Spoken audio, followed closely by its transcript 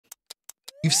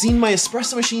You've seen my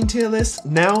espresso machine tier list,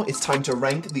 now it's time to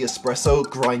rank the espresso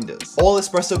grinders. All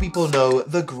espresso people know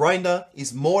the grinder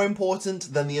is more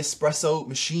important than the espresso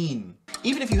machine.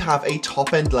 Even if you have a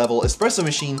top-end level espresso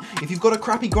machine, if you've got a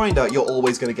crappy grinder, you're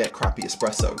always going to get crappy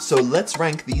espresso. So let's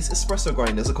rank these espresso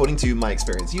grinders according to my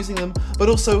experience using them, but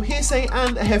also hearsay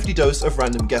and a hefty dose of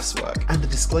random guesswork. And a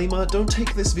disclaimer, don't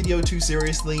take this video too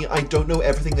seriously, I don't know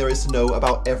everything there is to know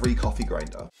about every coffee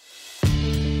grinder.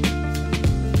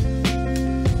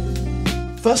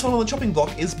 First one on the chopping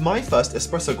block is my first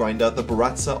espresso grinder, the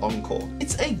Baratza Encore.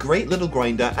 It's a great little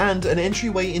grinder and an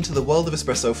entryway into the world of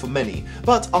espresso for many,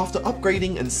 but after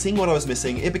upgrading and seeing what I was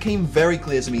missing, it became very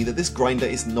clear to me that this grinder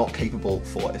is not capable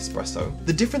for espresso.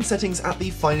 The different settings at the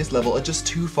finest level are just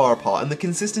too far apart and the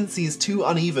consistency is too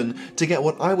uneven to get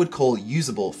what I would call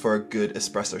usable for a good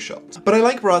espresso shot. But I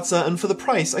like Baratza, and for the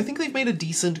price, I think they've made a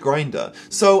decent grinder,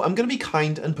 so I'm gonna be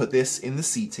kind and put this in the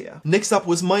C tier. Next up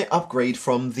was my upgrade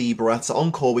from the Baratza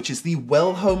Encore, which is the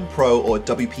Wellhome Pro or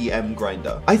WPM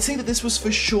grinder. I'd say that this was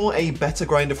for sure a better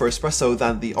grinder for espresso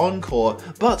than the Encore,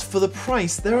 but for the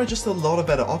price, there are just a lot of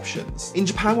better options. In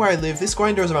Japan where I live, this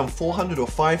grinder is around $400 or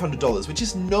 $500, which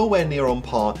is nowhere near on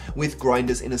par with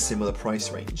grinders in a similar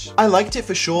price range. I liked it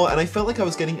for sure, and I felt like I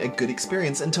was getting a good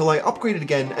experience until I upgraded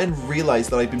again and realized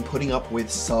that I'd been putting up with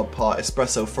subpar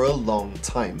espresso for a long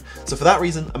time. So for that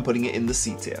reason, I'm putting it in the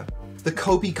C tier. The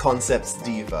Kopi Concepts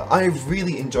Diva. I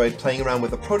really enjoyed playing around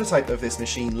with a prototype of this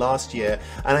machine last year,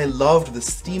 and I loved the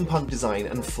steampunk design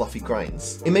and fluffy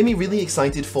grinds. It made me really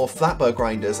excited for flatbed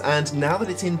grinders, and now that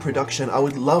it's in production, I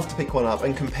would love to pick one up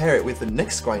and compare it with the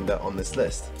next grinder on this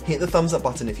list. Hit the thumbs up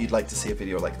button if you'd like to see a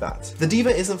video like that. The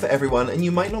Diva isn't for everyone, and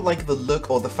you might not like the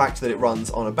look or the fact that it runs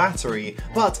on a battery,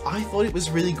 but I thought it was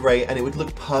really great and it would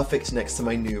look perfect next to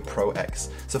my new Pro X.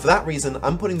 So for that reason,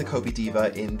 I'm putting the Kopi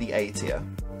Diva in the A tier.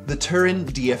 The Turin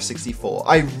DF64.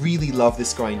 I really love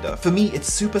this grinder. For me,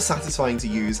 it's super satisfying to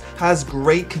use, has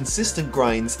great consistent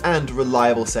grinds and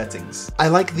reliable settings. I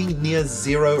like the near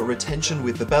zero retention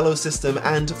with the bellows system,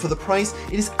 and for the price,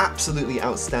 it is absolutely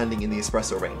outstanding in the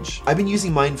espresso range. I've been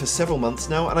using mine for several months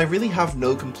now, and I really have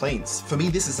no complaints. For me,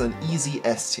 this is an easy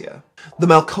S tier. The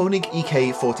Malkonig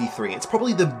EK43. It's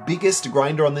probably the biggest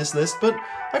grinder on this list, but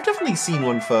I've definitely seen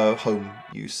one for home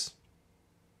use.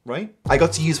 Right? I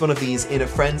got to use one of these in a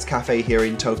friend's cafe here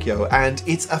in Tokyo, and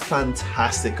it's a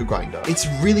fantastic grinder. It's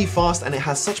really fast and it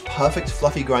has such perfect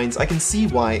fluffy grinds, I can see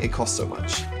why it costs so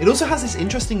much. It also has this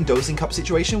interesting dosing cup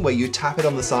situation where you tap it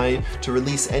on the side to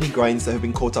release any grinds that have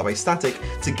been caught up by static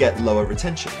to get lower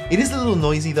retention. It is a little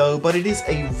noisy though, but it is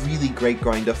a really great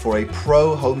grinder for a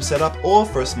pro home setup or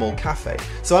for a small cafe.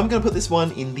 So I'm gonna put this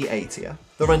one in the A tier.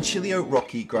 The Rancilio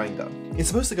Rocky grinder. It's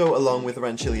supposed to go along with the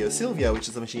Rancilio Silvia, which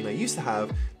is the machine I used to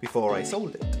have before I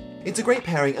sold it. It's a great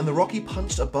pairing, and the Rocky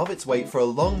punched above its weight for a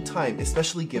long time,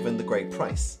 especially given the great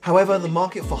price. However, the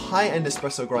market for high-end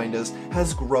espresso grinders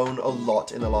has grown a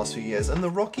lot in the last few years, and the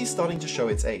Rocky's starting to show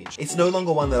its age. It's no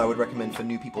longer one that I would recommend for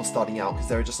new people starting out because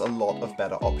there are just a lot of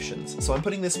better options. So I'm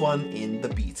putting this one in the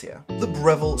B tier. The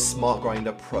Breville Smart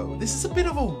Grinder Pro. This is a bit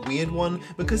of a weird one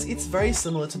because it's very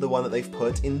similar to the one that they've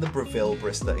put in the Breville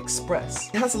Barista Express.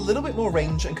 It has a little bit more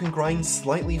range and can grind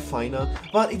slightly finer,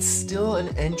 but it's still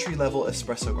an entry-level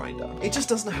espresso grinder. It just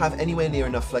doesn't have anywhere near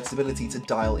enough flexibility to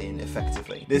dial in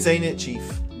effectively. This ain't it,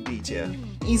 chief. B tier.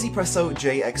 EasyPresso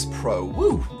JX Pro.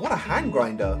 Woo, what a hand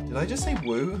grinder. Did I just say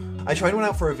woo? I tried one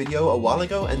out for a video a while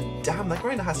ago, and damn, that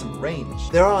grinder has some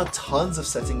range. There are tons of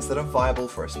settings that are viable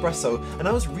for espresso, and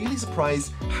I was really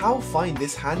surprised how fine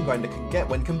this hand grinder can get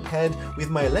when compared with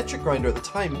my electric grinder at the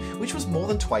time, which was more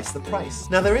than twice the price.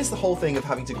 Now there is the whole thing of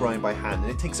having to grind by hand,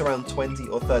 and it takes around 20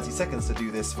 or 30 seconds to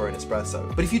do this for an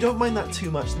espresso. But if you don't mind that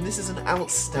too much, then this is an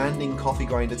outstanding coffee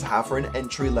grinder to have for an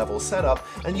entry-level setup,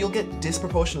 and you'll get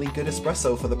disproportionately good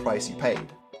espresso for the price you paid.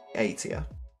 A tier.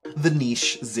 The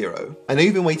Niche Zero. I know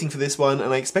you've been waiting for this one,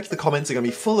 and I expect the comments are going to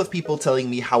be full of people telling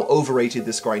me how overrated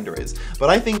this grinder is, but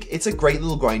I think it's a great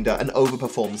little grinder and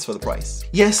overperforms for the price.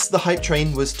 Yes, the hype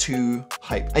train was too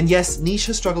hype, and yes, Niche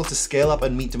has struggled to scale up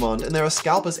and meet demand, and there are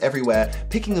scalpers everywhere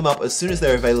picking them up as soon as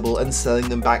they're available and selling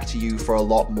them back to you for a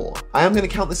lot more. I am going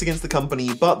to count this against the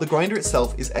company, but the grinder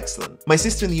itself is excellent. My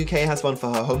sister in the UK has one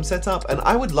for her home setup, and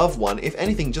I would love one, if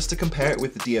anything, just to compare it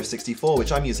with the DF64,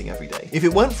 which I'm using every day. If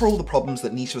it weren't for all the problems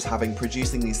that Niche was having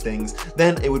producing these things,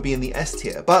 then it would be in the S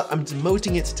tier, but I'm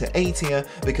demoting it to A tier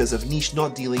because of Niche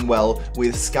not dealing well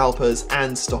with scalpers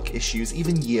and stock issues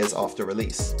even years after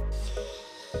release.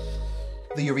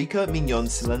 The Eureka Mignon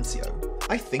Silencio.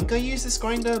 I think I use this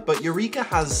grinder, but Eureka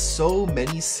has so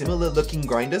many similar looking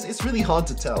grinders, it's really hard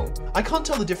to tell. I can't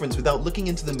tell the difference without looking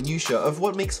into the minutiae of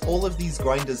what makes all of these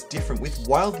grinders different with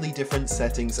wildly different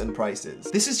settings and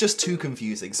prices. This is just too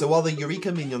confusing, so while the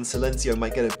Eureka Minion Silencio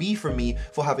might get a B from me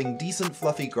for having decent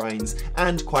fluffy grinds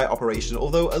and quiet operation,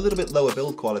 although a little bit lower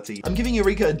build quality, I'm giving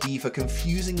Eureka a D for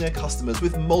confusing their customers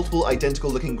with multiple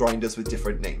identical looking grinders with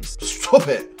different names. Stop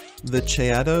it! The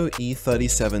Cheado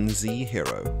E37Z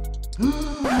Hero.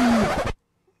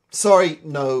 Sorry,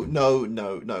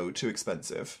 no, too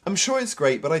expensive. I'm sure it's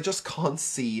great, but I just can't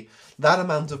see that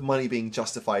amount of money being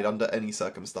justified under any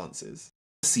circumstances.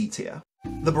 C tier.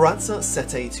 The Baratza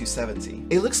Sete 270.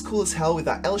 It looks cool as hell with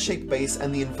that L-shaped base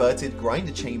and the inverted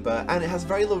grinder chamber, and it has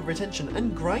very low retention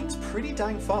and grinds pretty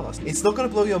dang fast. It's not going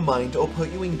to blow your mind or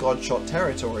put you in godshot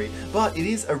territory, but it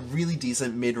is a really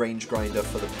decent mid-range grinder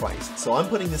for the price, so I'm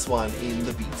putting this one in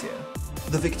the B tier.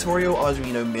 The Victorio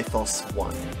Arduino Mythos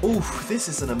 1. Ooh, this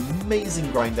is an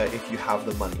amazing grinder if you have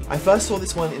the money. I first saw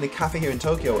this one in a cafe here in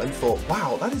Tokyo and thought,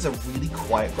 wow, that is a really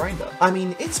quiet grinder. I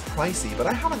mean, it's pricey, but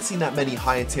I haven't seen that many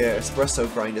higher tier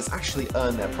espresso grinders actually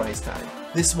earn their price tag.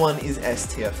 This one is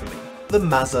S tier for me. The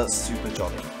Mazza Super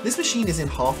Jolly. This machine is in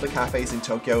half the cafes in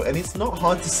Tokyo, and it's not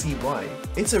hard to see why.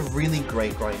 It's a really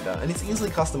great grinder, and it's easily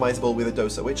customizable with a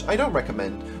doser, which I don't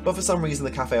recommend, but for some reason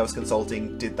the cafe I was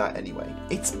consulting did that anyway.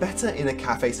 It's better in a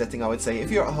cafe setting, I would say.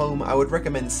 If you're at home, I would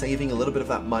recommend saving a little bit of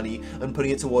that money and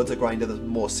putting it towards a grinder that's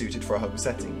more suited for a home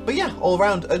setting. But yeah, all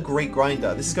around, a great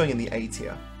grinder. This is going in the A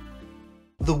tier.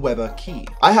 The Weber Key.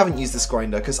 I haven't used this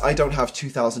grinder because I don't have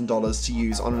 $2,000 to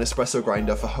use on an espresso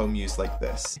grinder for home use like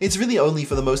this. It's really only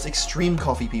for the most extreme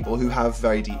coffee people who have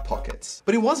very deep pockets.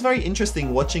 But it was very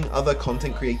interesting watching other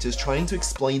content creators trying to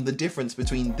explain the difference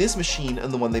between this machine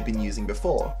and the one they've been using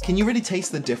before. Can you really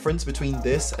taste the difference between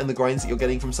this and the grinds that you're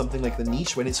getting from something like the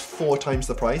Niche when it's 4 times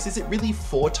the price? Is it really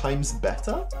 4 times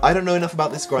better? I don't know enough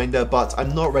about this grinder, but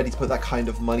I'm not ready to put that kind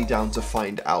of money down to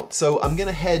find out. So I'm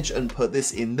gonna hedge and put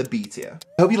this in the B tier.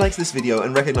 I hope you liked this video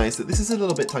and recognize that this is a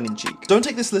little bit tongue-in-cheek. Don't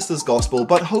take this list as gospel,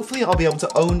 but hopefully I'll be able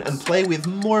to own and play with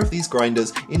more of these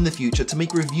grinders in the future to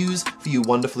make reviews for you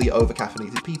wonderfully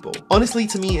over-caffeinated people. Honestly,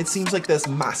 to me, it seems like there's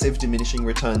massive diminishing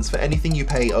returns for anything you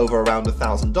pay over around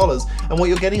 $1,000, and what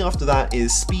you're getting after that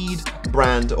is speed,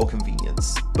 brand, or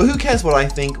convenience. But who cares what I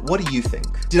think? What do you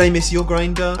think? Did I miss your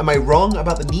grinder? Am I wrong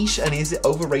about the Niche, and is it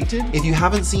overrated? If you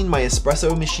haven't seen my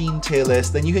espresso machine tier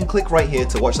list, then you can click right here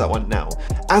to watch that one now.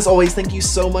 As always, thank you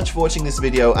so much for watching this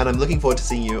video, and I'm looking forward to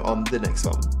seeing you on the next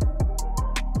one.